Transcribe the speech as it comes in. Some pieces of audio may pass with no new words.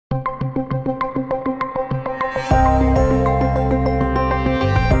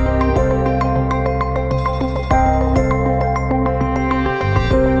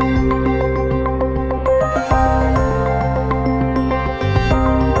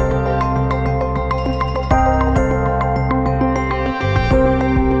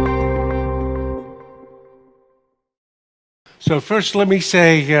So first, let me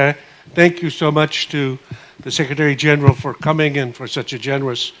say thank you so much to the Secretary General for coming and for such a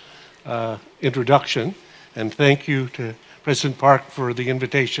generous introduction. And thank you to President Park for the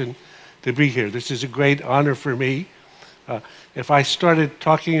invitation to be here. This is a great honor for me. If I started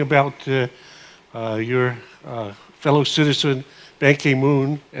talking about your fellow citizen, Ban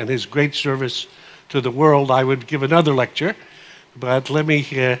Ki-moon, and his great service to the world, I would give another lecture. But let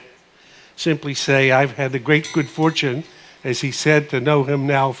me simply say I've had the great good fortune, as he said, to know him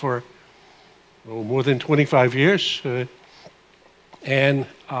now for more than 25 years, and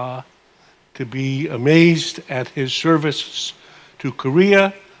to be amazed at his service to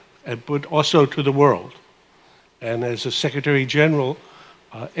Korea, but also to the world. And as a Secretary General,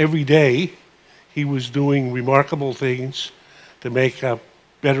 every day he was doing remarkable things to make a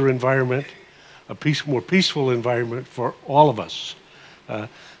better environment, a more peaceful environment for all of us.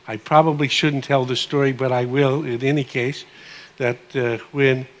 I probably shouldn't tell the story, but I will in any case, that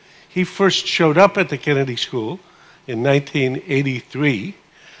when he first showed up at the Kennedy School in 1983,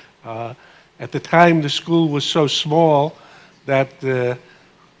 at the time the school was so small that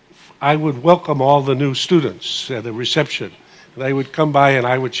I would welcome all the new students at a reception. They would come by and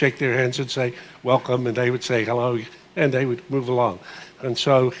I would shake their hands and say, welcome, and they would say hello, and they would move along. And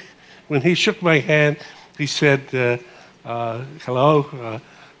so when he shook my hand, he said, hello,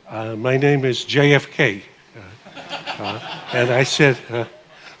 my name is JFK. And I said,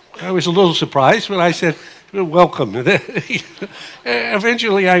 I was a little surprised, but I said, welcome.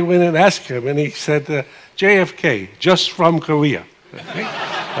 Eventually I went and asked him, and he said, JFK, just from Korea.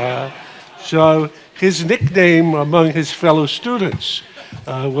 Okay? So his nickname among his fellow students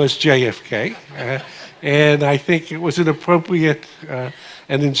was JFK, and I think it was an appropriate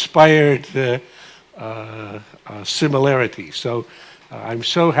and inspired similarity. So I'm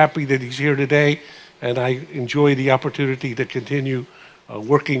so happy that he's here today, and I enjoy the opportunity to continue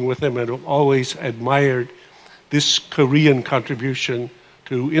working with him, and have always admired this Korean contribution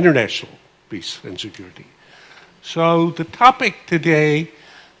to international peace and security. So the topic today,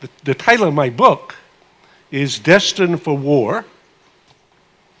 the title of my book is Destined for War, ?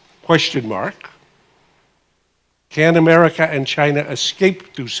 Can America and China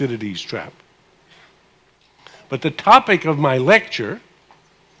escape Thucydides' trap? But the topic of my lecture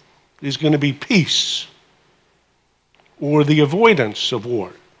is going to be peace, or the avoidance of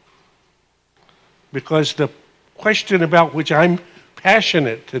war. Because the question about which I'm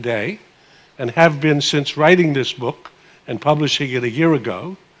passionate today, and have been since writing this book and publishing it a year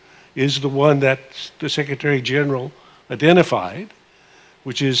ago, is the one that the Secretary General identified,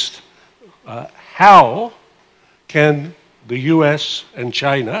 which is how can the US and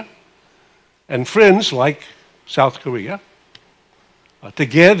China and friends like South Korea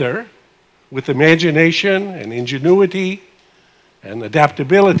together with imagination and ingenuity and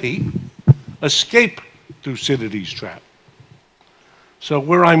adaptability escape Thucydides' trap. So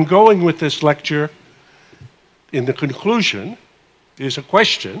where I'm going with this lecture in the conclusion is a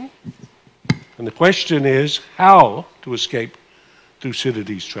question, and the question is how to escape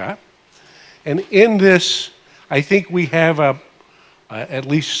Thucydides' trap. And in this, I think we have a at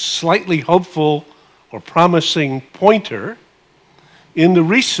least slightly hopeful or promising pointer in the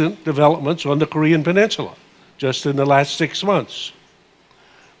recent developments on the Korean Peninsula, just in the last 6 months,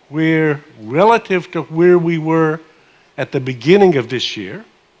 where relative to where we were at the beginning of this year,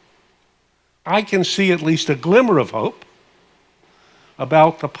 I can see at least a glimmer of hope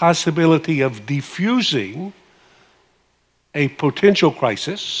about the possibility of defusing a potential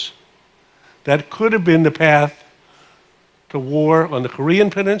crisis that could have been the path to war on the Korean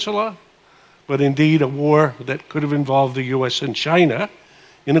Peninsula, but indeed a war that could have involved the US and China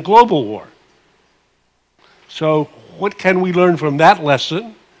in a global war. So what can we learn from that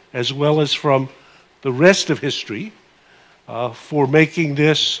lesson, as well as from the rest of history, for making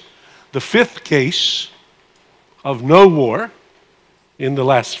this the 5th case of no war in the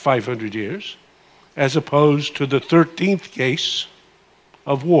last 500 years, as opposed to the 13th case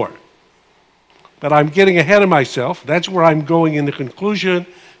of war? But I'm getting ahead of myself. That's where I'm going in the conclusion,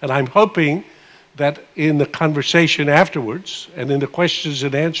 and I'm hoping that in the conversation afterwards and in the questions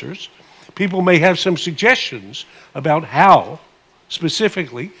and answers, people may have some suggestions about how,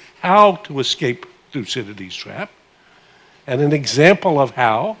 specifically, how to escape Thucydides' trap. And an example of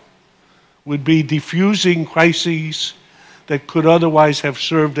how would be diffusing crises that could otherwise have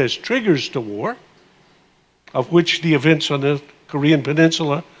served as triggers to war, of which the events on the Korean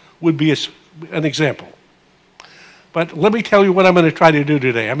Peninsula would be an example. But let me tell you what I'm going to try to do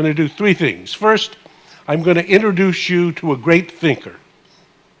today. I'm going to do 3 things. First, I'm going to introduce you to a great thinker.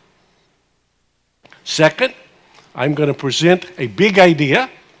 Second, I'm going to present a big idea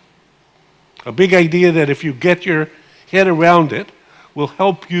that if you get your head around it, will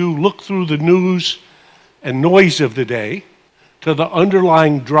help you look through the news and noise of the day to the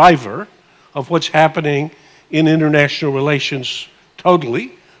underlying driver of what's happening in international relations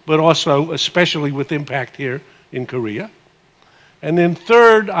totally, but also especially with impact here in Korea. And then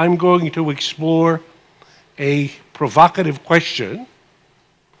third, I'm going to explore a provocative question,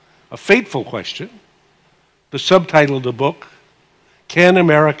 a fateful question. The subtitle of the book, Can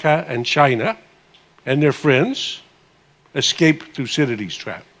America and China and Their Friends Escape Thucydides'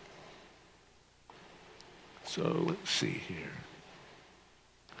 Trap? So let's see here.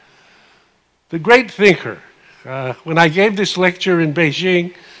 The great thinker. When I gave this lecture in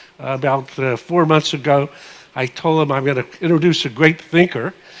Beijing about 4 months ago, I told them I'm going to introduce a great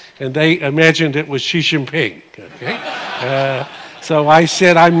thinker, and they imagined it was Xi Jinping. Okay? So I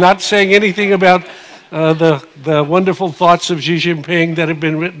said, I'm not saying anything about the wonderful thoughts of Xi Jinping that have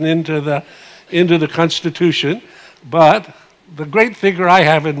been written into the Constitution, but the great thinker I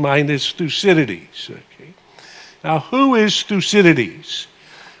have in mind is Thucydides. Okay? Now, who is Thucydides?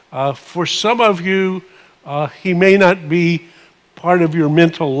 For some of you, he may not be part of your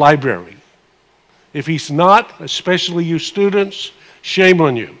mental library. If he's not, especially you students, shame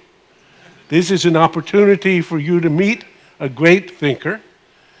on you. This is an opportunity for you to meet a great thinker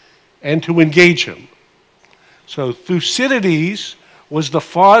and to engage him. So Thucydides was the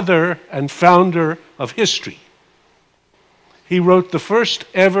father and founder of history. He wrote the first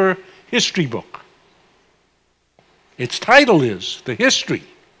ever history book. Its title is The History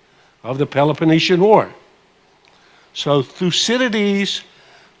of the Peloponnesian War. So Thucydides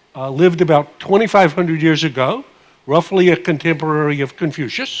lived about 2,500 years ago, roughly a contemporary of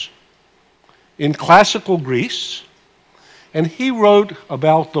Confucius, in classical Greece, and he wrote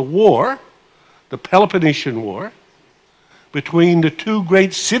about the war, the Peloponnesian War, between the two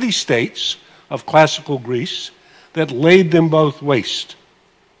great city-states of classical Greece that laid them both waste.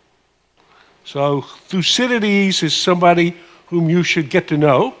 So Thucydides is somebody whom you should get to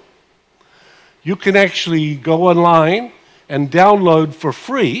know. You can actually go online and download for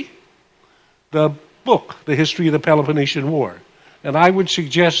free the book, The History of the Peloponnesian War. And I would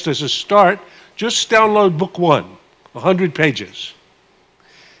suggest as a start, just download book 1, 100 pages.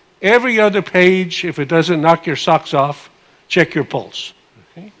 Every other page, if it doesn't knock your socks off, check your pulse.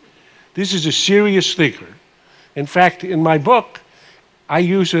 Okay? This is a serious thinker. In fact, in my book, I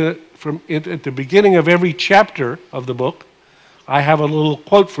use at the beginning of every chapter of the book, I have a little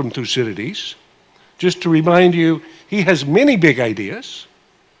quote from Thucydides, just to remind you, he has many big ideas.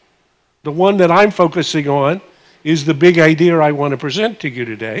 The one that I'm focusing on is the big idea I want to present to you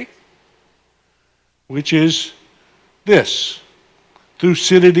today, which is this,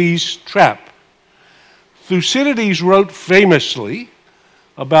 Thucydides' trap. Thucydides wrote famously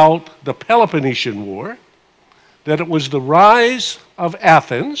about the Peloponnesian War, that it was the rise of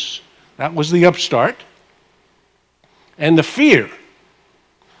Athens, that was the upstart, and the fear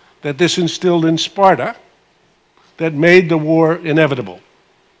that this instilled in Sparta that made the war inevitable.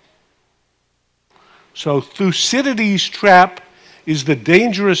 So Thucydides' trap is the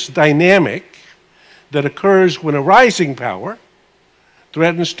dangerous dynamic that occurs when a rising power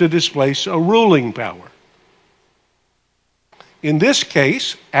threatens to displace a ruling power. In this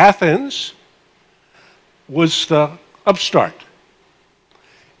case, Athens was the upstart.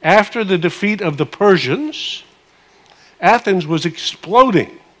 After the defeat of the Persians, Athens was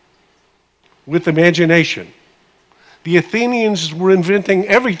exploding with imagination. The Athenians were inventing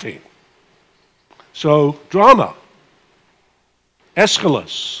everything. So drama,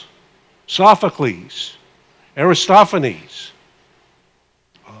 Aeschylus, Sophocles, Aristophanes,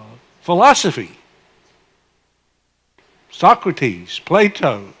 philosophy, Socrates,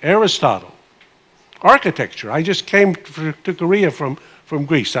 Plato, Aristotle, architecture. I just came to Korea from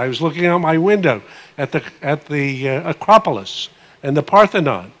Greece. I was looking out my window at the Acropolis and the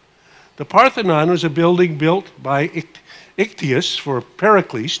Parthenon. The Parthenon was a building built by Ictius for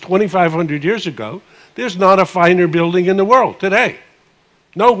Pericles 2,500 years ago. There's not a finer building in the world today.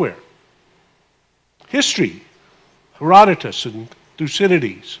 Nowhere. History, Herodotus and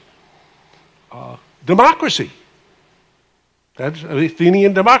Thucydides. Democracy. That's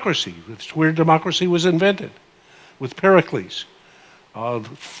Athenian democracy. That's where democracy was invented, with Pericles.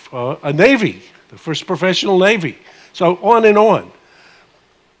 A navy, the first professional navy. So on and on.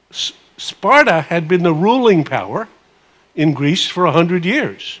 Sparta had been the ruling power in Greece for 100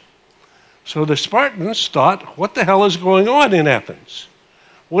 years. So the Spartans thought, what the hell is going on in Athens?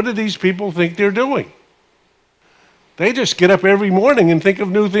 What do these people think they're doing? They just get up every morning and think of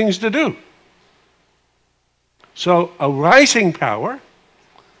new things to do. So a rising power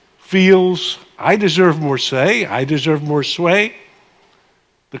feels, I deserve more say, I deserve more sway.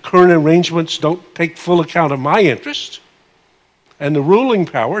 The current arrangements don't take full account of my interests. And the ruling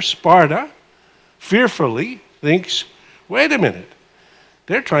power, Sparta, fearfully thinks, wait a minute,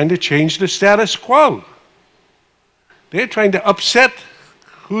 they're trying to change the status quo. They're trying to upset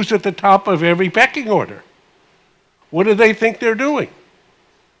who's at the top of every pecking order. What do they think they're doing?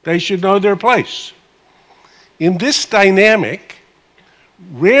 They should know their place. In this dynamic,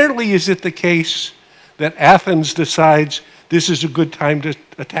 rarely is it the case that Athens decides this is a good time to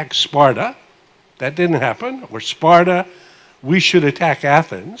attack Sparta. That didn't happen. Or Sparta, we should attack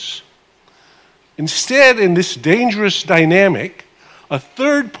Athens. Instead, in this dangerous dynamic, a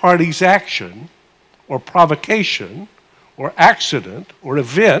third party's action or provocation or accident or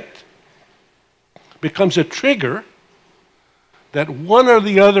event becomes a trigger that one or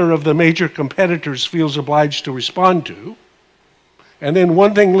the other of the major competitors feels obliged to respond to, and then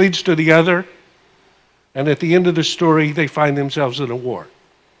one thing leads to the other, and at the end of the story, they find themselves in a war.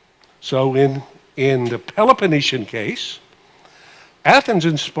 So in the Peloponnesian case, Athens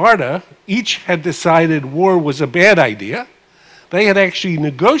and Sparta each had decided war was a bad idea. They had actually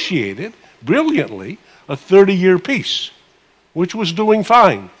negotiated, brilliantly, a 30-year peace, which was doing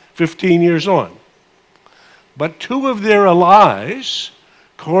fine 15 years on. But two of their allies,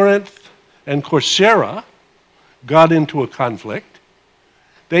 Corinth and Corcyra, got into a conflict.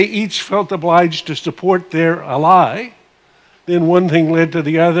 They each felt obliged to support their ally. Then one thing led to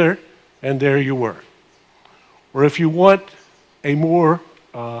the other, and there you were. Or if you want a more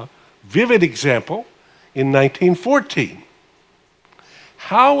vivid example, in 1914,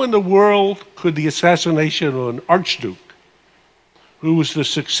 how in the world could the assassination of an archduke, who was the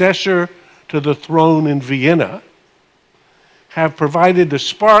successor to the throne in Vienna, have provided the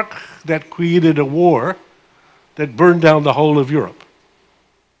spark that created a war that burned down the whole of Europe?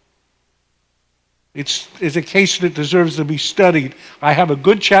 It's a case that deserves to be studied. I have a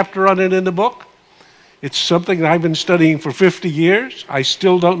good chapter on it in the book. It's something that I've been studying for 50 years. I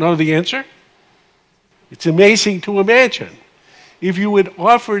still don't know the answer. It's amazing to imagine. If you had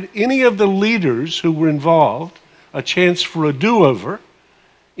offered any of the leaders who were involved a chance for a do-over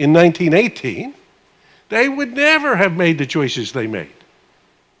in 1918, they would never have made the choices they made.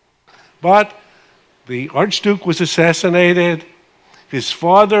 But the Archduke was assassinated. His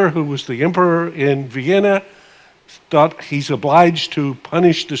father, who was the emperor in Vienna, thought he's obliged to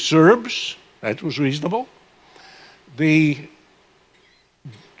punish the Serbs. That was reasonable. The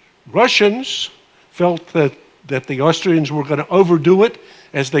Russians felt that the Austrians were going to overdo it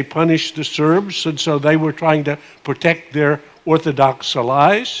as they punished the Serbs, and so they were trying to protect their Orthodox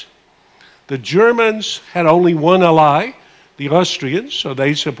allies. The Germans had only one ally, the Austrians, so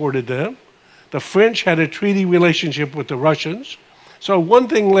they supported them. The French had a treaty relationship with the Russians. So one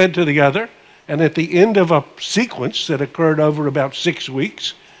thing led to the other, and at the end of a sequence that occurred over about 6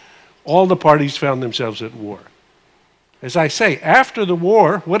 weeks, all the parties found themselves at war. As I say, after the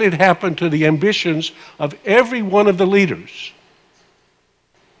war, what had happened to the ambitions of every one of the leaders?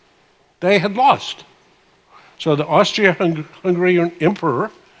 They had lost. So the Austro-Hungarian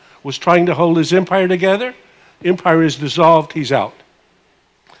emperor was trying to hold his empire together. Empire is dissolved, he's out.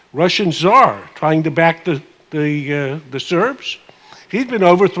 Russian Tsar trying to back the Serbs. He's been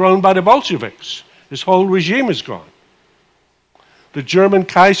overthrown by the Bolsheviks. His whole regime is gone. The German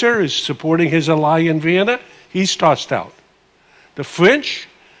Kaiser is supporting his ally in Vienna. He's tossed out. The French,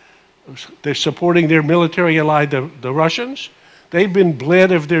 they're supporting their military ally, the Russians. They've been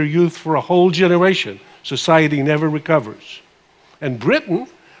bled of their youth for a whole generation. Society never recovers. And Britain,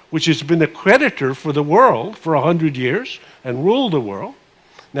 which has been a creditor for the world for 100 years and ruled the world,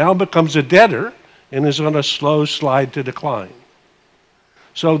 now becomes a debtor and is on a slow slide to decline.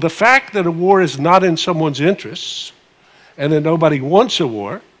 So the fact that a war is not in someone's interests and that nobody wants a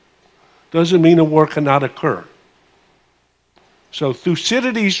war doesn't mean a war cannot occur. So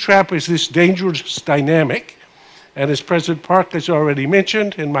Thucydides' trap is this dangerous dynamic, and as President Park has already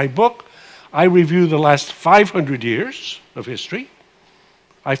mentioned in my book, I review the last 500 years of history.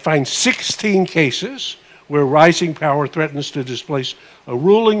 I find 16 cases where rising power threatens to displace a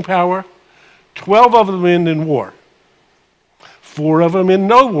ruling power, 12 of them end in war, 4 of them in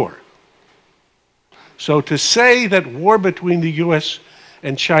no war. So to say that war between the US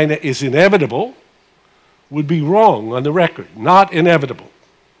and China is inevitable would be wrong on the record, not inevitable.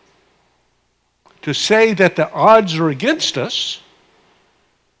 To say that the odds are against us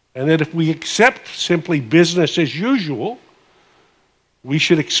and that if we accept simply business as usual, we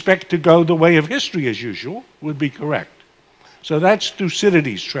should expect to go the way of history as usual would be correct. So that's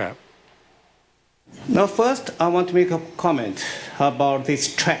Thucydides' trap. Now, first, I want to make a comment about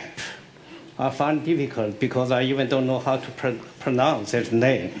this trap. I find it difficult because I even don't know how to pronounce its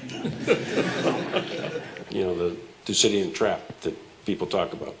name. You know, the Thucydides trap that people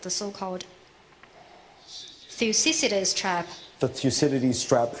talk about. The so-called Thucydides trap. The Thucydides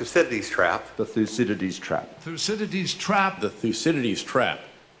trap. Thucydides trap. The Thucydides trap. Thucydides trap. The Thucydides trap.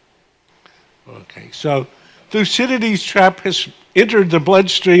 Okay, so Thucydides trap has entered the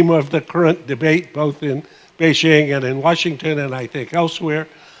bloodstream of the current debate, both in Beijing and in Washington, and I think elsewhere,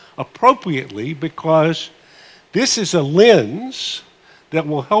 appropriately, because this is a lens that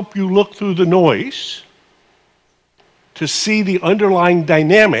will help you look through the noise to see the underlying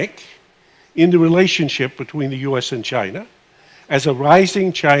dynamic in the relationship between the US and China as a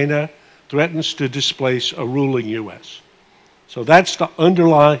rising China threatens to displace a ruling US. So that's the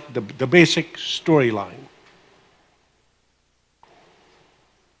underlying, the basic storyline.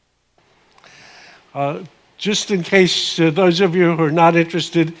 Just in case those of you who are not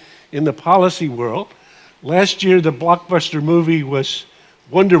interested in the policy world, last year the blockbuster movie was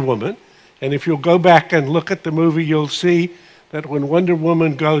Wonder Woman, and if you'll go back and look at the movie, you'll see that when Wonder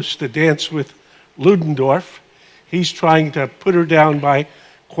Woman goes to dance with Ludendorff, he's trying to put her down by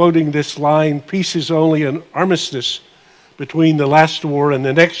quoting this line, "Peace is only an armistice between the last war and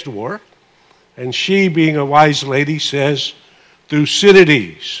the next war." And she, being a wise lady, says,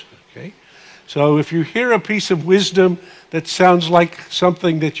 "Thucydides." Okay? So if you hear a piece of wisdom that sounds like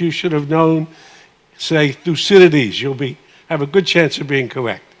something that you should have known, say Thucydides, you'll have a good chance of being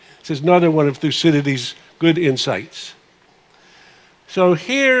correct. This is another one of Thucydides' good insights. So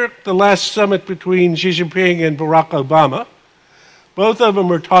here, the last summit between Xi Jinping and Barack Obama, both of them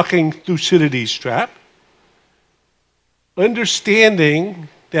are talking Thucydides trap, understanding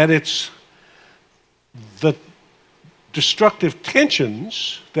that it's the destructive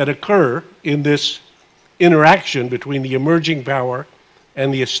tensions that occur in this interaction between the emerging power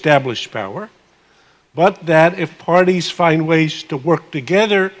and the established power, but that if parties find ways to work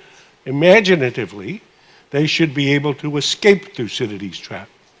together imaginatively, they should be able to escape Thucydides trap.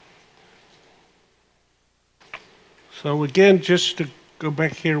 So again, just to go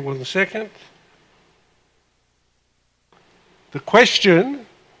back here 1 second. The question,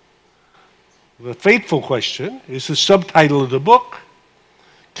 the fateful question, is the subtitle of the book,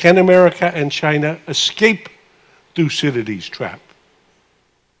 Can America and China Escape Thucydides Trap?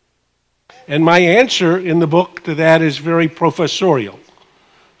 And my answer in the book to that is very professorial.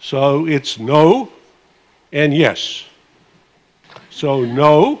 So it's no and yes. So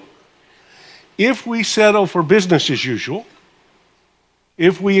no, if we settle for business as usual,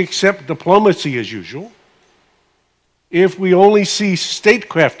 if we accept diplomacy as usual, if we only see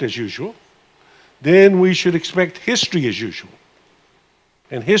statecraft as usual, then we should expect history as usual.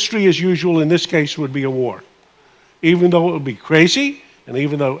 And history as usual in this case would be a war. Even though it would be crazy, and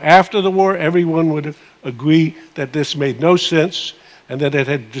even though after the war everyone would agree that this made no sense and that it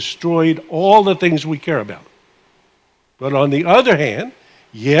had destroyed all the things we care about. But on the other hand,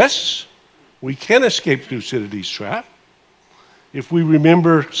 yes, we can escape Thucydides' trap. If we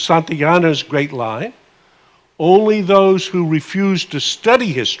remember Santayana's great line, only those who refuse to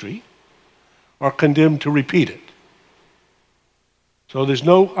study history are condemned to repeat it. So there's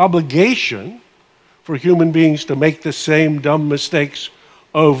no obligation for human beings to make the same dumb mistakes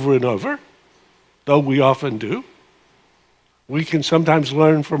over and over, though we often do. We can sometimes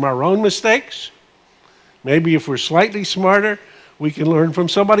learn from our own mistakes. Maybe if we're slightly smarter, we can learn from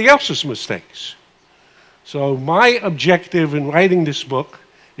somebody else's mistakes. So my objective in writing this book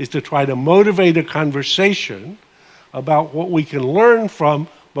is to try to motivate a conversation about what we can learn from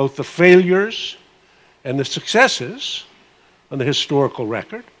both the failures and the successes on the historical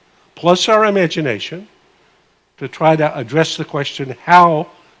record, plus our imagination, to try to address the question how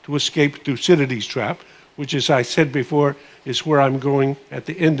to escape Thucydides' trap, which, as I said before, is where I'm going at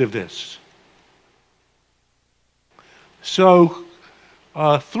the end of this. So,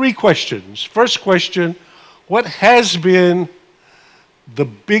 3 questions. First question, what has been the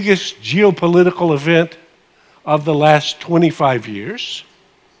biggest geopolitical event of the last 25 years?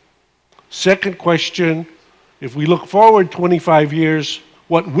 Second question, if we look forward 25 years,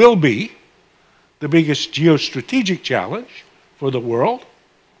 what will be the biggest geostrategic challenge for the world?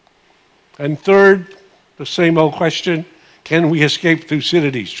 And third, the same old question, can we escape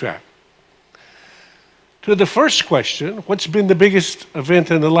Thucydides' trap? To the first question, what's been the biggest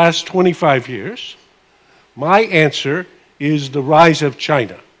event in the last 25 years? My answer is the rise of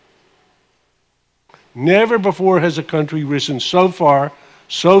China. Never before has a country risen so far,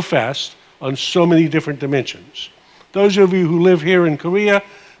 so fast, on so many different dimensions. Those of you who live here in Korea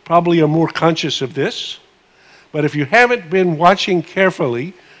probably are more conscious of this. But if you haven't been watching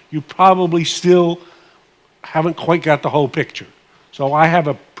carefully, you probably still haven't quite got the whole picture. So I have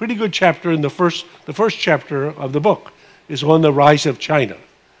a pretty good chapter in the first chapter of the book is on the rise of China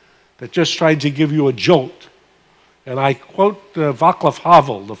that just tried to give you a jolt. And I quote Václav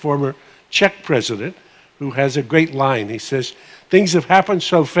Havel, the former Czech president, who has a great line. He says, "Things have happened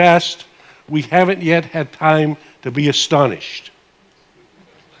so fast, we haven't yet had time to be astonished."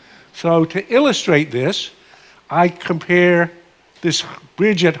 So to illustrate this, I compare this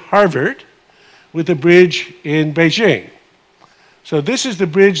bridge at Harvard with the bridge in Beijing. So this is the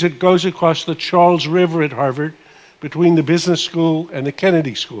bridge that goes across the Charles River at Harvard between the business school and the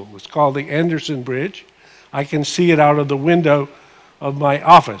Kennedy School. It's called the Anderson Bridge. I can see it out of the window of my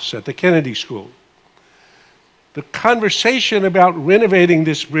office at the Kennedy School. The conversation about renovating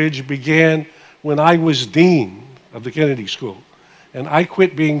this bridge began when I was dean of the Kennedy School, and I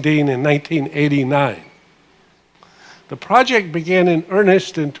quit being dean in 1989. The project began in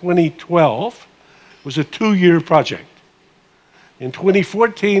earnest in 2012. It was a 2-year project. In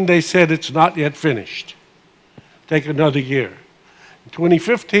 2014, they said it's not yet finished. Take another year. In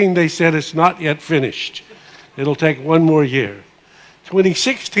 2015, they said it's not yet finished. It'll take 1 more year.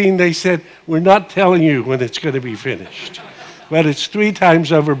 2016, they said, we're not telling you when it's going to be finished, but it's 3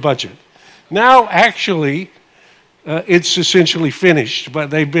 times over budget. Now, actually, it's essentially finished, but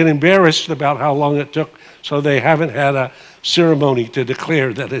they've been embarrassed about how long it took, so they haven't had a ceremony to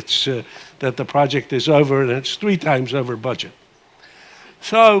declare that it's that the project is over and it's 3 times over budget.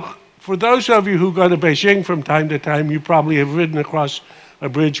 So, for those of you who go to Beijing from time to time, you probably have ridden across a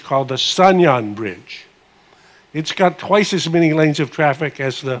bridge called the Sanyan Bridge. It's got twice as many lanes of traffic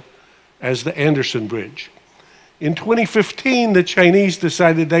as the Anderson Bridge. In 2015, the Chinese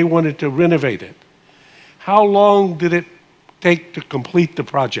decided they wanted to renovate it. How long did it take to complete the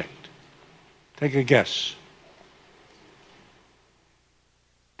project? Take a guess.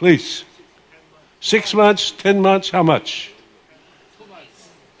 Please. 6 months, 10 months, how much? 2 months.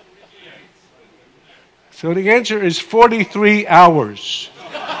 So the answer is 43 hours.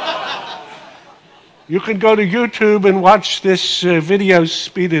 You can go to YouTube and watch this video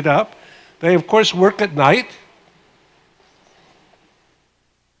speeded up. They, of course, work at night.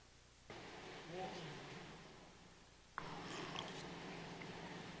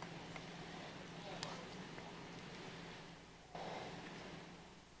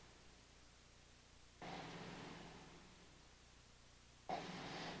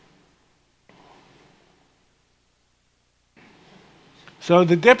 So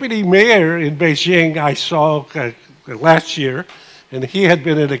the deputy mayor in Beijing I saw last year, and he had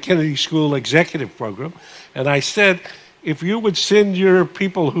been at a Kennedy School executive program, and I said, if you would send your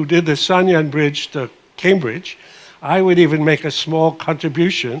people who did the Sanyan Bridge to Cambridge, I would even make a small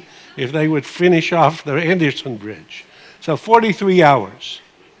contribution if they would finish off the Anderson Bridge. So 43 hours.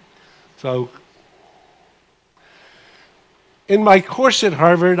 So in my course at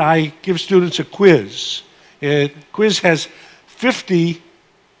Harvard, I give students a quiz. The quiz has 50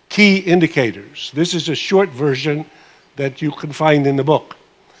 key indicators. This is a short version that you can find in the book.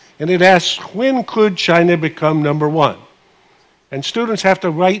 And it asks, when could China become number 1? And students have to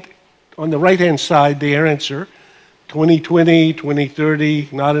write on the right-hand side the answer, 2020, 2030,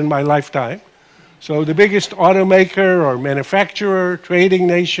 not in my lifetime. So the biggest automaker or manufacturer, trading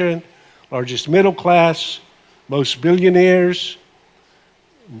nation, largest middle class, most billionaires,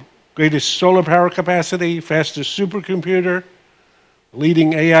 greatest solar power capacity, fastest supercomputer,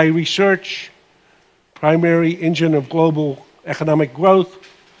 leading AI research, primary engine of global economic growth,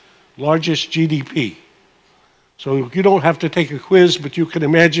 largest GDP. So you don't have to take a quiz, but you can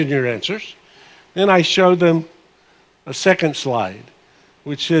imagine your answers. Then I show them a second slide,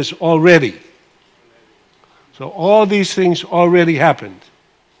 which says already. So all these things already happened.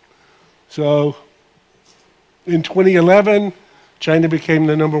 So in 2011, China became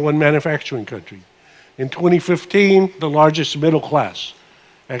the #1 manufacturing country. In 2015, the largest middle class.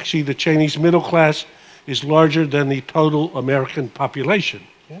 Actually, the Chinese middle class is larger than the total American population.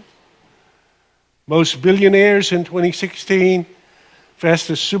 Yeah? Most billionaires in 2016,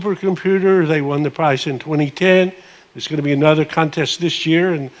 fastest supercomputer, they won the prize in 2010. There's going to be another contest this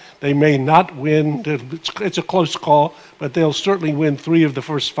year, and they may not win. It's a close call, but they'll certainly win 3 of the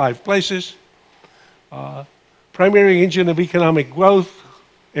first 5 places. Primary engine of economic growth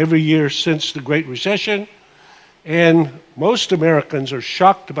every year since the Great Recession. And most Americans are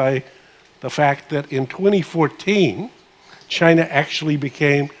shocked by the fact that in 2014, China actually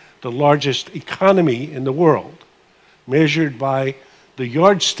became the largest economy in the world, measured by the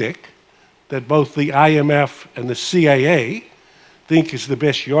yardstick that both the IMF and the CIA think is the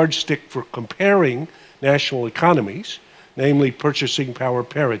best yardstick for comparing national economies, namely purchasing power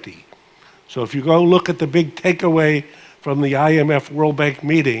parity. So if you go look at the big takeaway from the IMF World Bank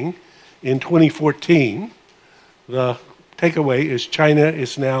meeting in 2014, the takeaway is China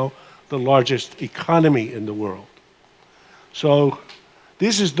is now the largest economy in the world. So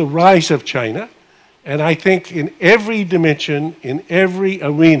this is the rise of China, and I think in every dimension, in every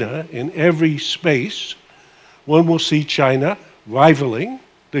arena, in every space, one will see China rivaling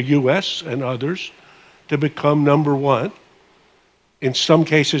the US and others to become number one, in some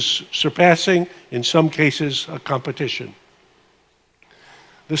cases surpassing, in some cases a competition.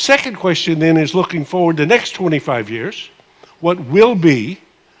 The second question then is looking forward the next 25 years, what will be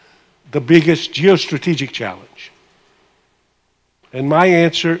the biggest geostrategic challenge? And my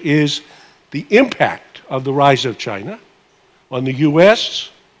answer is the impact of the rise of China on the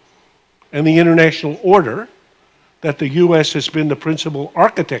US and the international order that the US has been the principal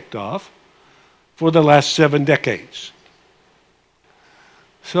architect of for the last 7 decades.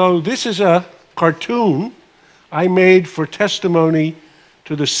 So this is a cartoon I made for testimony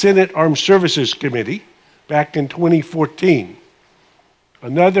to the Senate Armed Services Committee back in 2014.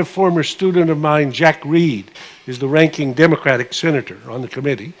 Another former student of mine, Jack Reed, is the ranking Democratic senator on the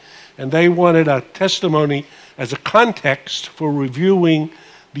committee, and they wanted a testimony as a context for reviewing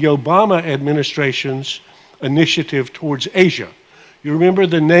the Obama administration's initiative towards Asia. You remember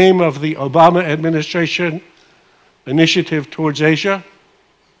the name of the Obama administration initiative towards Asia?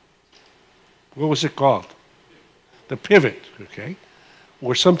 What was it called? The pivot, okay?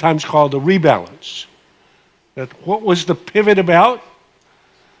 Or sometimes called the rebalance. What was the pivot about?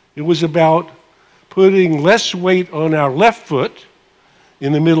 It was about putting less weight on our left foot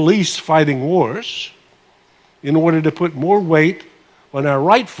in the Middle East fighting wars in order to put more weight on our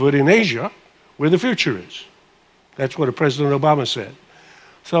right foot in Asia where the future is. That's what President Obama said.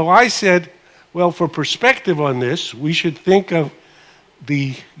 So I said, well, for perspective on this, we should think of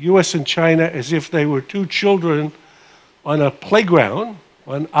the US and China as if they were two children on a playground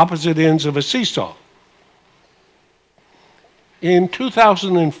on opposite ends of a seesaw. In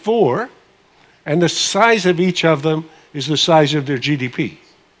 2004, and the size of each of them is the size of their GDP.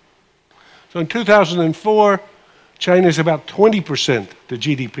 So in 2004, China is about 20% the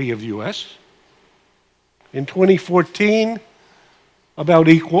GDP of the US. In 2014, about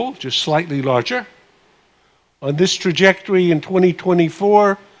equal, just slightly larger. On this trajectory in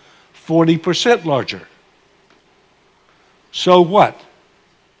 2024, 40% larger. So what?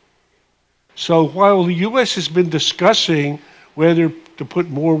 So while the US has been discussing whether to put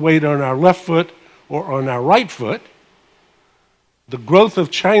more weight on our left foot or on our right foot, the growth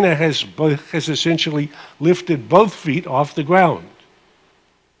of China has essentially lifted both feet off the ground.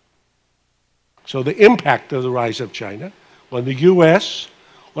 So the impact of the rise of China on the US,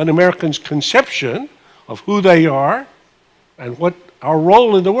 on Americans' conception of who they are and what our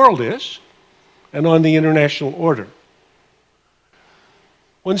role in the world is, and on the international order.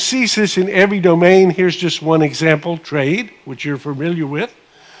 One sees this in every domain. Here's just one example, trade, which you're familiar with.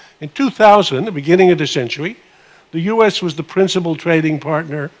 In 2000, the beginning of the century, the US was the principal trading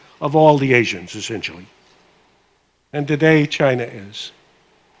partner of all the Asians, essentially. And today, China is.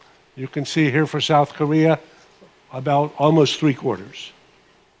 You can see here for South Korea, about almost 3/4.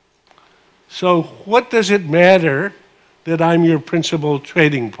 So what does it matter that I'm your principal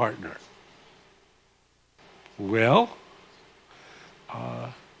trading partner? Well,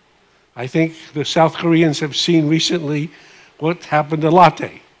 I think the South Koreans have seen recently what happened to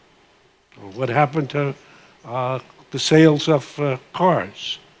latte, or what happened to the sales of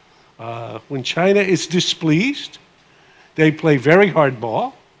cars. When China is displeased, they play very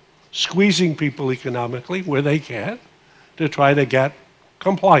hardball, squeezing people economically where they can to try to get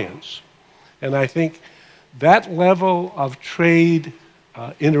compliance. And I think that level of trade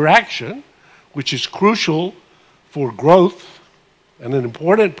interaction, which is crucial for growth and an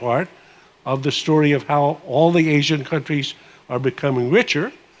important part of the story of how all the Asian countries are becoming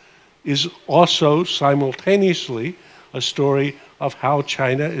richer, is also simultaneously a story of how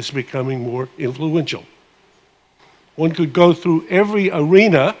China is becoming more influential. One could go through every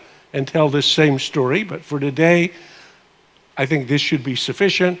arena and tell this same story, but for today, I think this should be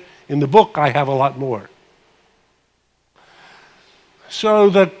sufficient. In the book, I have a lot more. So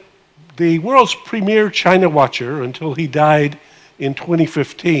the world's premier China watcher, until he died in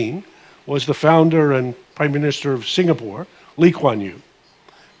 2015, was the founder and Prime Minister of Singapore, Lee Kuan Yew.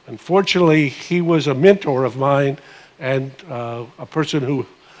 Unfortunately, he was a mentor of mine and a person who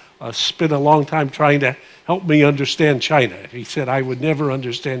spent a long time trying to help me understand China. He said I would never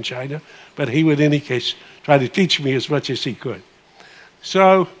understand China, but he would in any case try to teach me as much as he could.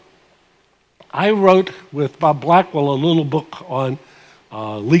 So I wrote with Bob Blackwell a little book on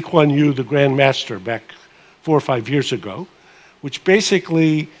Lee Kuan Yew, the Grand Master, back 4 or 5 years ago, which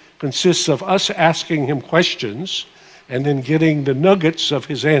basically consists of us asking him questions and then getting the nuggets of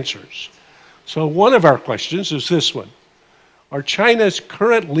his answers. So one of our questions is this one. Are China's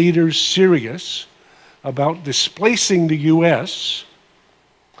current leaders serious about displacing the US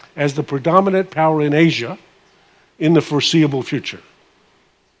as the predominant power in Asia in the foreseeable future?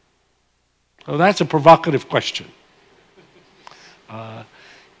 So that's a provocative question.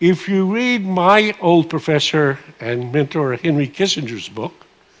 If you read my old professor and mentor Henry Kissinger's book,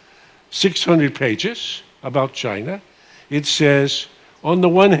 600 pages about China, it says, on the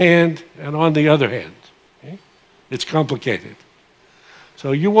one hand and on the other hand. Okay? It's complicated.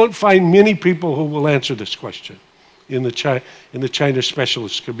 So you won't find many people who will answer this question in the China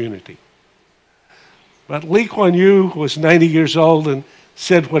specialist community. But Lee Kuan Yew was 90 years old and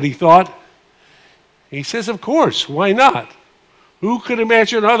said what he thought. He says, of course, why not? Who could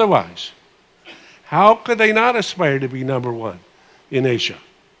imagine otherwise? How could they not aspire to be number one in Asia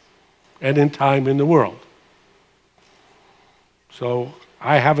and in time in the world? So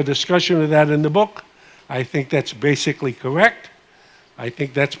I have a discussion of that in the book. I think that's basically correct. I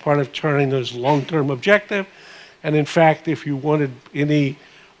think that's part of China's long-term objective. And in fact, if you wanted any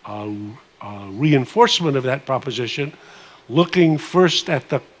reinforcement of that proposition, looking first at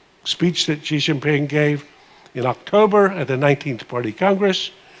the speech that Xi Jinping gave in October at the 19th Party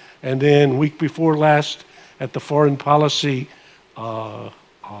Congress, and then week before last at the foreign policy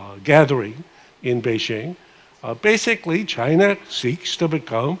gathering in Beijing, basically China seeks to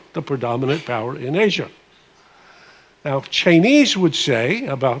become the predominant power in Asia. Now, Chinese would say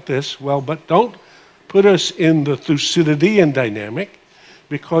about this, well, but don't put us in the Thucydidean dynamic,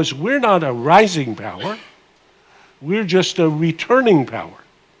 because we're not a rising power, we're just a returning power.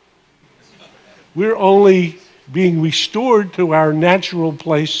 We're only being restored to our natural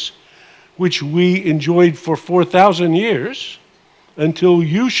place, which we enjoyed for 4,000 years until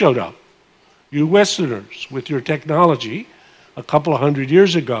you showed up, you Westerners, with your technology a couple of hundred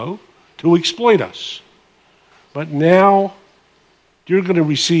years ago to exploit us. But now you're going to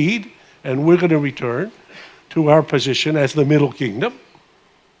recede and we're going to return to our position as the Middle Kingdom,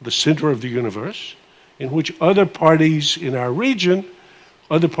 the center of the universe, in which other parties in our region,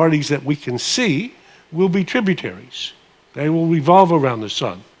 other parties that we can see, will be tributaries. They will revolve around the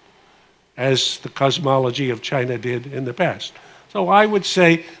sun, as the cosmology of China did in the past. So I would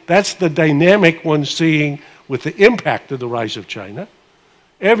say that's the dynamic one's seeing with the impact of the rise of China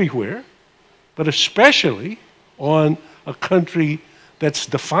everywhere, but especially on a country that's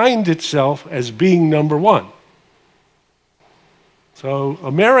defined itself as being number one. So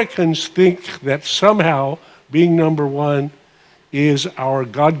Americans think that somehow being number one is our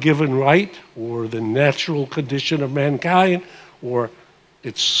God-given right or the natural condition of mankind, or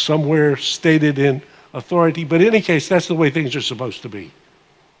it's somewhere stated in authority. But in any case, that's the way things are supposed to be.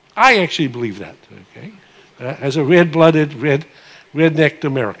 I actually believe that, okay? As a red-blooded, rednecked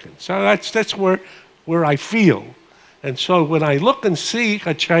American. So that's where I feel. And so when I look and see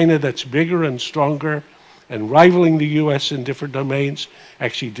a China that's bigger and stronger and rivaling the US in different domains,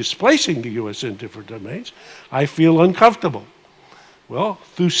 actually displacing the US in different domains, I feel uncomfortable. Well,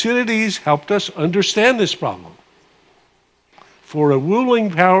 Thucydides helped us understand this problem. For a ruling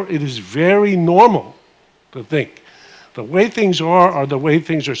power, it is very normal to think the way things are the way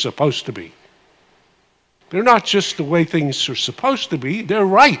things are supposed to be. They're not just the way things are supposed to be, they're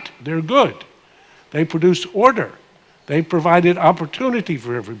right, they're good. They produce order. They provided opportunity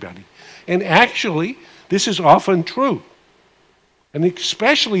for everybody. And actually, this is often true. And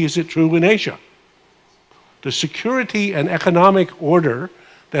especially is it true in Asia. The security and economic order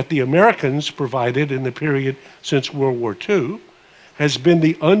that the Americans provided in the period since World War II has been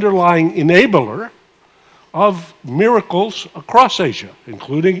the underlying enabler of miracles across Asia,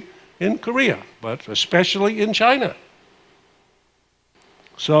 including in Korea, but especially in China.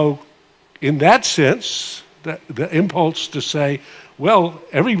 So in that sense, the impulse to say, well,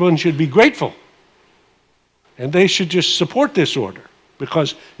 everyone should be grateful and they should just support this order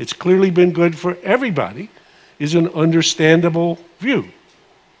because it's clearly been good for everybody, is an understandable view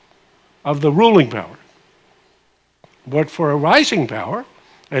of the ruling power. But for a rising power,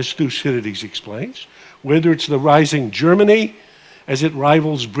 as Thucydides explains, whether it's the rising Germany as it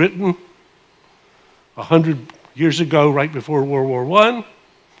rivals Britain 100 years ago, right before World War I,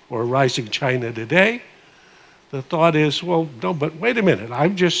 or rising China today, the thought is, well, no, but wait a minute,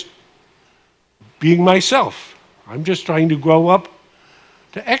 I'm just being myself. I'm just trying to grow up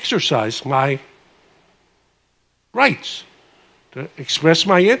to exercise my rights. to express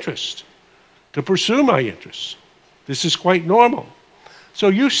my interest, to pursue my interests. This is quite normal. So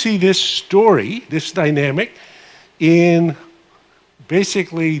you see this story, this dynamic, in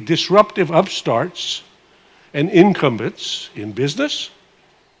basically disruptive upstarts and incumbents in business,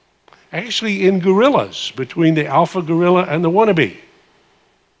 actually in guerrillas between the alpha gorilla and the wannabe.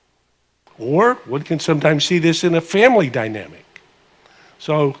 Or one can sometimes see this in a family dynamic.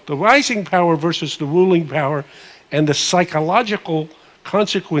 So the rising power versus the ruling power and the psychological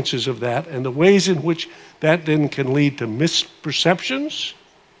consequences of that and the ways in which that then can lead to misperceptions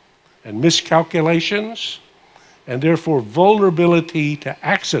and miscalculations and therefore vulnerability to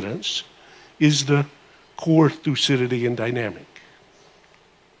accidents is the core Thucydidean dynamic.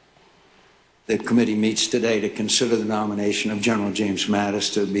 The committee meets today to consider the nomination of General James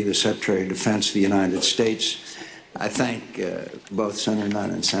Mattis to be the Secretary of Defense of the United States. I thank both Senator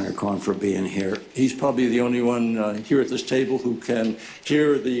Nunn and Senator Cohen for being here. He's probably the only one here at this table who can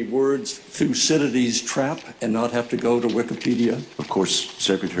hear the words Thucydides' trap and not have to go to Wikipedia. Of course,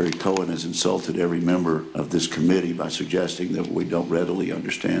 Secretary Cohen has insulted every member of this committee by suggesting that we don't readily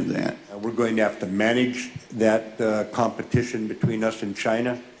understand that. We're going to have to manage that competition between us and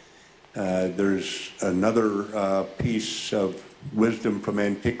China. There's another piece of wisdom from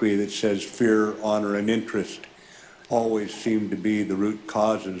antiquity that says fear, honor, and interest always seem to be the root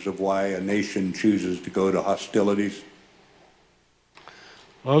causes of why a nation chooses to go to hostilities.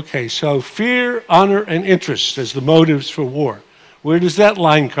 Okay, so fear, honor, and interest as the motives for war. Where does that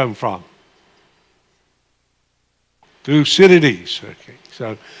line come from? Thucydides. Okay,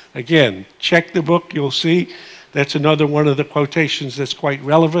 so again, check the book, you'll see that's another one of the quotations that's quite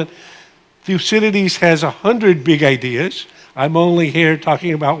relevant. Thucydides has 100 big ideas. I'm only here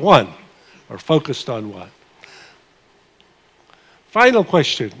talking about one, or focused on one. Final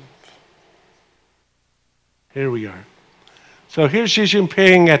question. Here we are. So here's Xi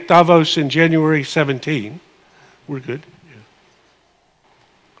Jinping at Davos in January 17. We're good.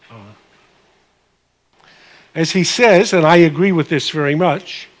 Yeah. As he says, and I agree with this very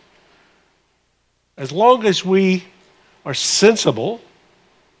much, as long as we are sensible,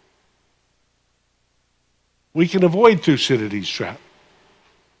 we can avoid Thucydides' trap.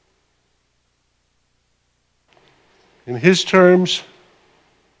 In his terms,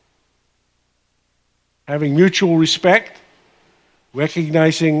 having mutual respect,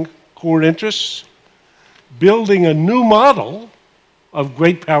 recognizing core interests, building a new model of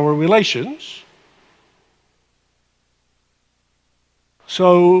great power relations.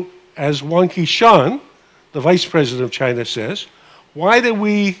 So, as Wang Qishan, the vice president of China, says, why do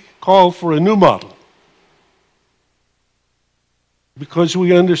we call for a new model? Because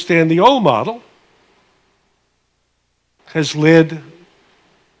we understand the old model has led,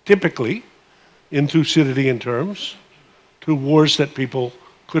 typically, in Thucydidean terms, to wars that people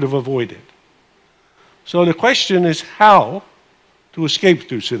could have avoided. So the question is how to escape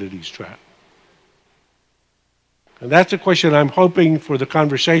Thucydides' trap. And that's a question I'm hoping for the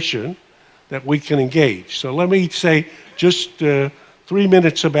conversation that we can engage. So let me say just 3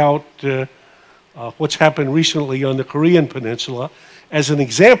 minutes about what's happened recently on the Korean Peninsula as an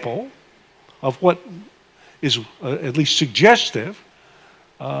example of what is at least suggestive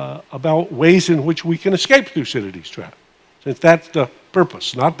about ways in which we can escape Thucydides' trap. Since that's the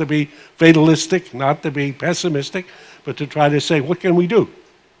purpose, not to be fatalistic, not to be pessimistic, but to try to say, what can we do?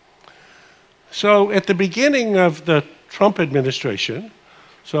 So at the beginning of the Trump administration,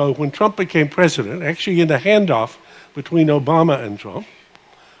 so when Trump became president, actually in the handoff between Obama and Trump,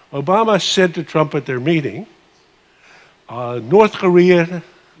 Obama said to Trump at their meeting, North Korea,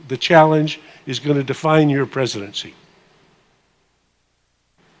 the challenge is going to define your presidency.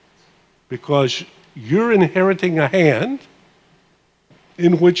 Because you're inheriting a hand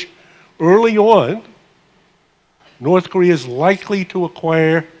in which early on, North Korea is likely to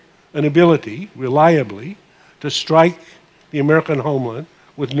acquire an ability, reliably, to strike the American homeland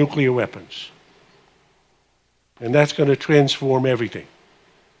with nuclear weapons. And that's going to transform everything.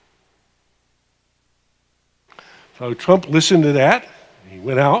 So Trump listened to that, he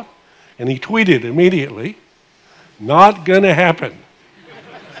went out, and he tweeted immediately, not going to happen.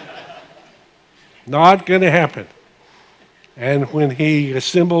 Not going to happen. And when he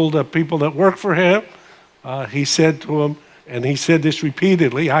assembled the people that work for him, he said to them, and he said this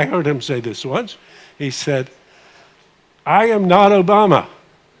repeatedly, I heard him say this once, he said, I am not Obama.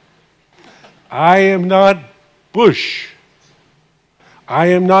 I am not Bush. I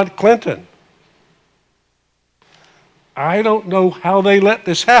am not Clinton. I don't know how they let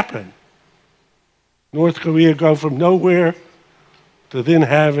this happen. North Korea go from nowhere to then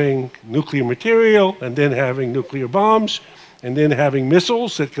having nuclear material and then having nuclear bombs and then having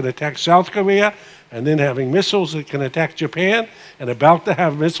missiles that can attack South Korea, and then having missiles that can attack Japan, and about to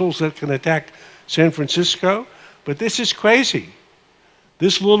have missiles that can attack San Francisco. But this is crazy.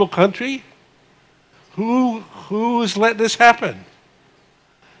 This little country, who has let this happen?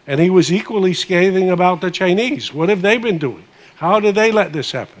 And he was equally scathing about the Chinese. What have they been doing? How did they let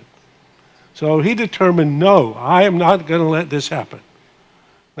this happen? So he determined, no, I am not going to let this happen.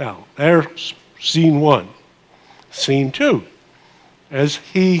 Now, there's scene one. Scene two, as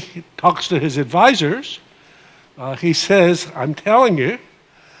he talks to his advisors, he says, I'm telling you,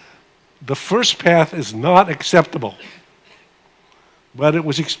 the first path is not acceptable. But it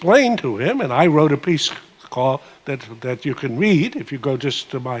was explained to him, and I wrote a piece called that you can read if you go just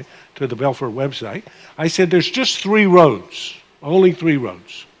to the Belfer website. I said there's just 3 roads, only 3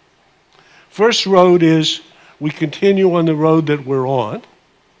 roads. First road is we continue on the road that we're on.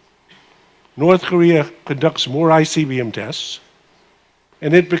 North Korea conducts more ICBM tests,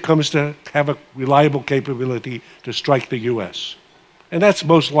 and it becomes to have a reliable capability to strike the US. And that's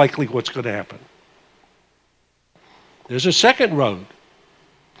most likely what's going to happen. There's a second road,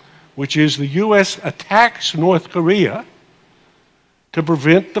 which is the US attacks North Korea to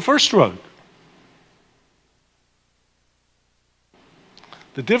prevent the first road.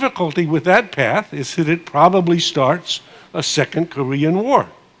 The difficulty with that path is that it probably starts a second Korean War.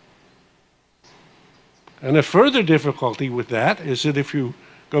 And a further difficulty with that is that if you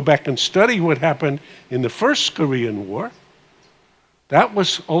go back and study what happened in the first Korean War, that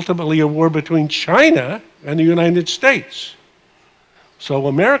was ultimately a war between China and the United States. So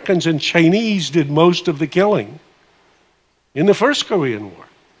Americans and Chinese did most of the killing in the first Korean War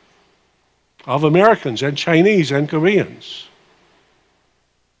of Americans and Chinese and Koreans.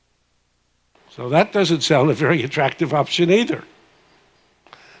 So that doesn't sound a very attractive option either.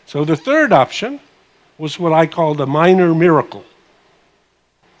 So the third option was what I called a minor miracle.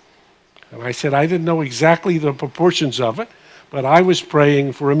 And I said I didn't know exactly the proportions of it, but I was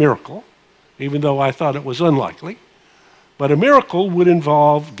praying for a miracle, even though I thought it was unlikely. But a miracle would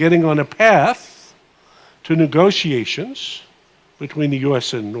involve getting on a path to negotiations between the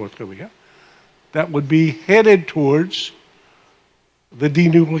US and North Korea that would be headed towards the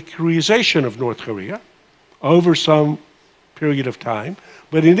denuclearization of North Korea over some period of time,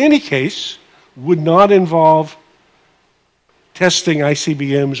 but in any case would not involve testing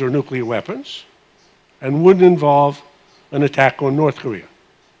ICBMs or nuclear weapons, and wouldn't involve an attack on North Korea.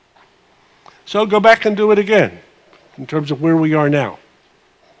 So go back and do it again in terms of where we are now.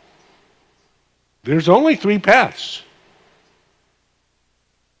 There's only 3 paths.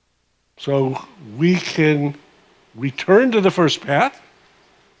 So we can return to the first path,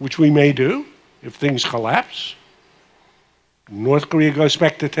 which we may do if things collapse. North Korea goes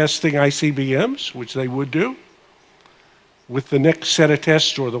back to testing ICBMs, which they would do. With the next set of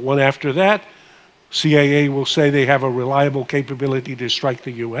tests, or the one after that, CIA will say they have a reliable capability to strike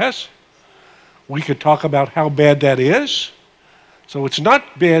the US. We could talk about how bad that is. So it's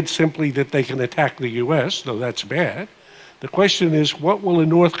not bad simply that they can attack the US, though that's bad. The question is, what will a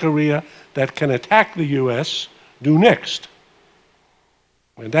North Korea that can attack the US do next?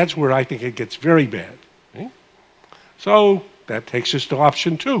 And that's where I think it gets very bad. Okay? So that takes us to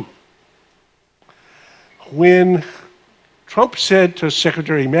option 2. When Trump said to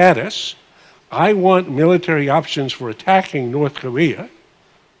Secretary Mattis, I want military options for attacking North Korea,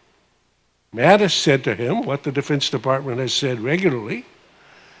 Mattis said to him what the Defense Department has said regularly,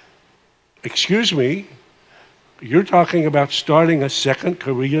 excuse me, you're talking about starting a second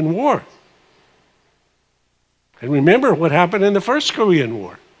Korean War. And remember what happened in the first Korean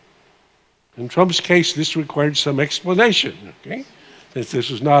War. In Trump's case, this required some explanation, okay? Since this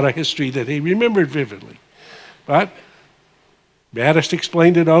was not a history that he remembered vividly. But Mattis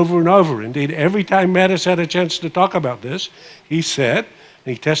explained it over and over. Indeed, every time Mattis had a chance to talk about this, he said,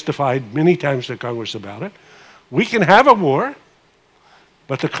 and he testified many times to Congress about it, we can have a war,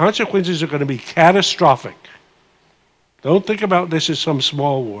 but the consequences are going to be catastrophic. Don't think about this as some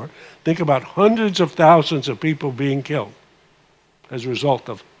small war. Think about hundreds of thousands of people being killed as a result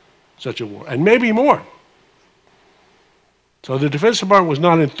of such a war, and maybe more. So the Defense Department was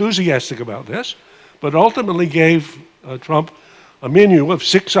not enthusiastic about this, but ultimately gave Trump a menu of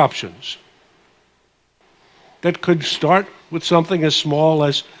 6 options that could start with something as small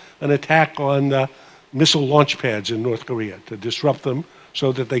as an attack on missile launch pads in North Korea to disrupt them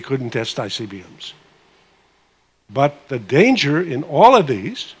so that they couldn't test ICBMs. But the danger in all of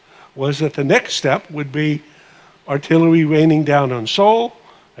these was that the next step would be artillery raining down on Seoul,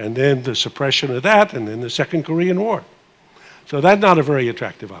 and then the suppression of that, and then the Second Korean War. So that's not a very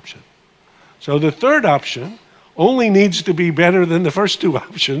attractive option. So the third option only needs to be better than the first two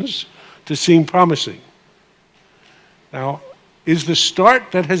options to seem promising. Now, is the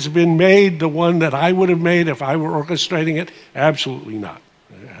start that has been made the one that I would have made if I were orchestrating it? Absolutely not.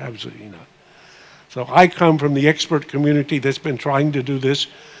 Absolutely not. So I come from the expert community that's been trying to do this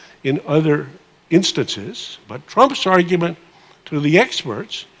in other instances, but Trump's argument to the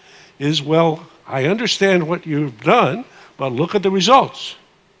experts is, well, I understand what you've done, but look at the results.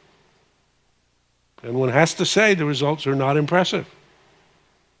 And one has to say the results are not impressive.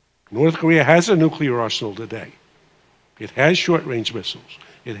 North Korea has a nuclear arsenal today. It has short-range missiles.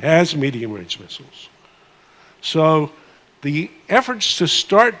 It has medium-range missiles. So the efforts to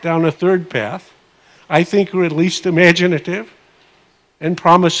start down a third path, I think, are at least imaginative and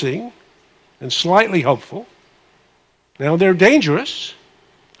promising and slightly hopeful. Now, they're dangerous.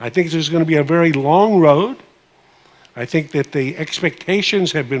 I think there's going to be a very long road. I think that the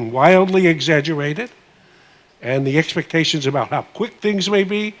expectations have been wildly exaggerated, and the expectations about how quick things may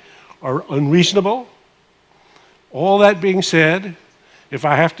be are unreasonable. All that being said, if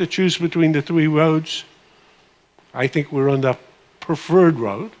I have to choose between the three roads, I think we're on the preferred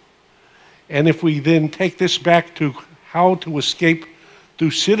road. And if we then take this back to how to escape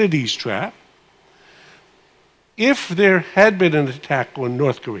Thucydides' trap, if there had been an attack on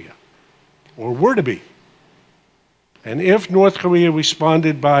North Korea, or were to be, and if North Korea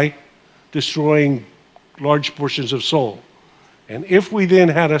responded by destroying large portions of Seoul, and if we then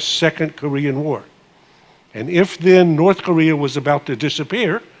had a second Korean War, and if then North Korea was about to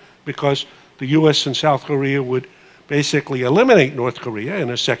disappear because the US and South Korea would basically eliminate North Korea in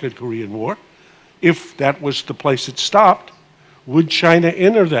a second Korean War, if that was the place it stopped, would China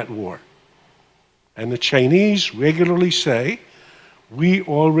enter that war? And the Chinese regularly say, we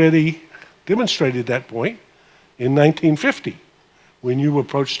already demonstrated that point in 1950 when you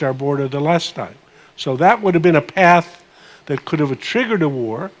approached our border the last time. So that would have been a path that could have triggered a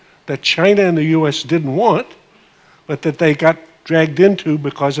war that China and the US didn't want, but that they got dragged into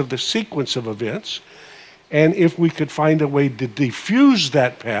because of the sequence of events. And if we could find a way to defuse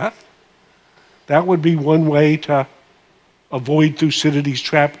that path, that would be one way to avoid Thucydides'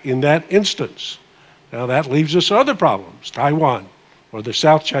 trap in that instance. Now that leaves us other problems, Taiwan, or the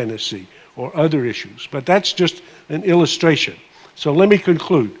South China Sea, or other issues. But that's just an illustration. So let me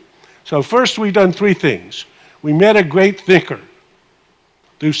conclude. So first, we've done three things. We met a great thinker,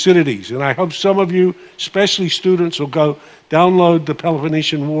 Thucydides, and I hope some of you, especially students, will go download the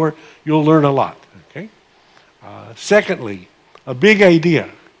Peloponnesian War. You'll learn a lot. Okay. Secondly, a big idea,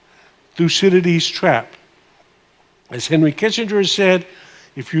 Thucydides' trap. As Henry Kissinger has said,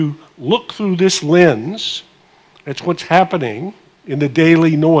 if you look through this lens, that's what's happening in the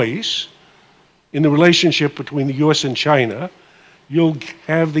daily noise in the relationship between the US and China, you'll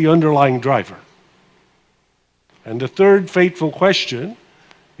have the underlying driver. And the third fateful question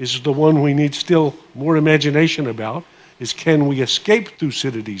is the one we need still more imagination about, is can we escape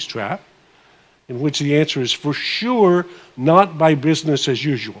Thucydides' trap, in which the answer is for sure not by business as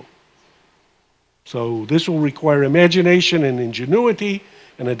usual. So this will require imagination and ingenuity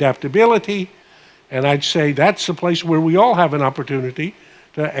and adaptability, and I'd say that's the place where we all have an opportunity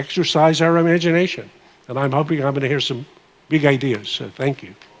to exercise our imagination. And I'm hoping I'm going to hear some big ideas, so thank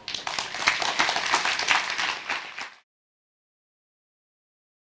you.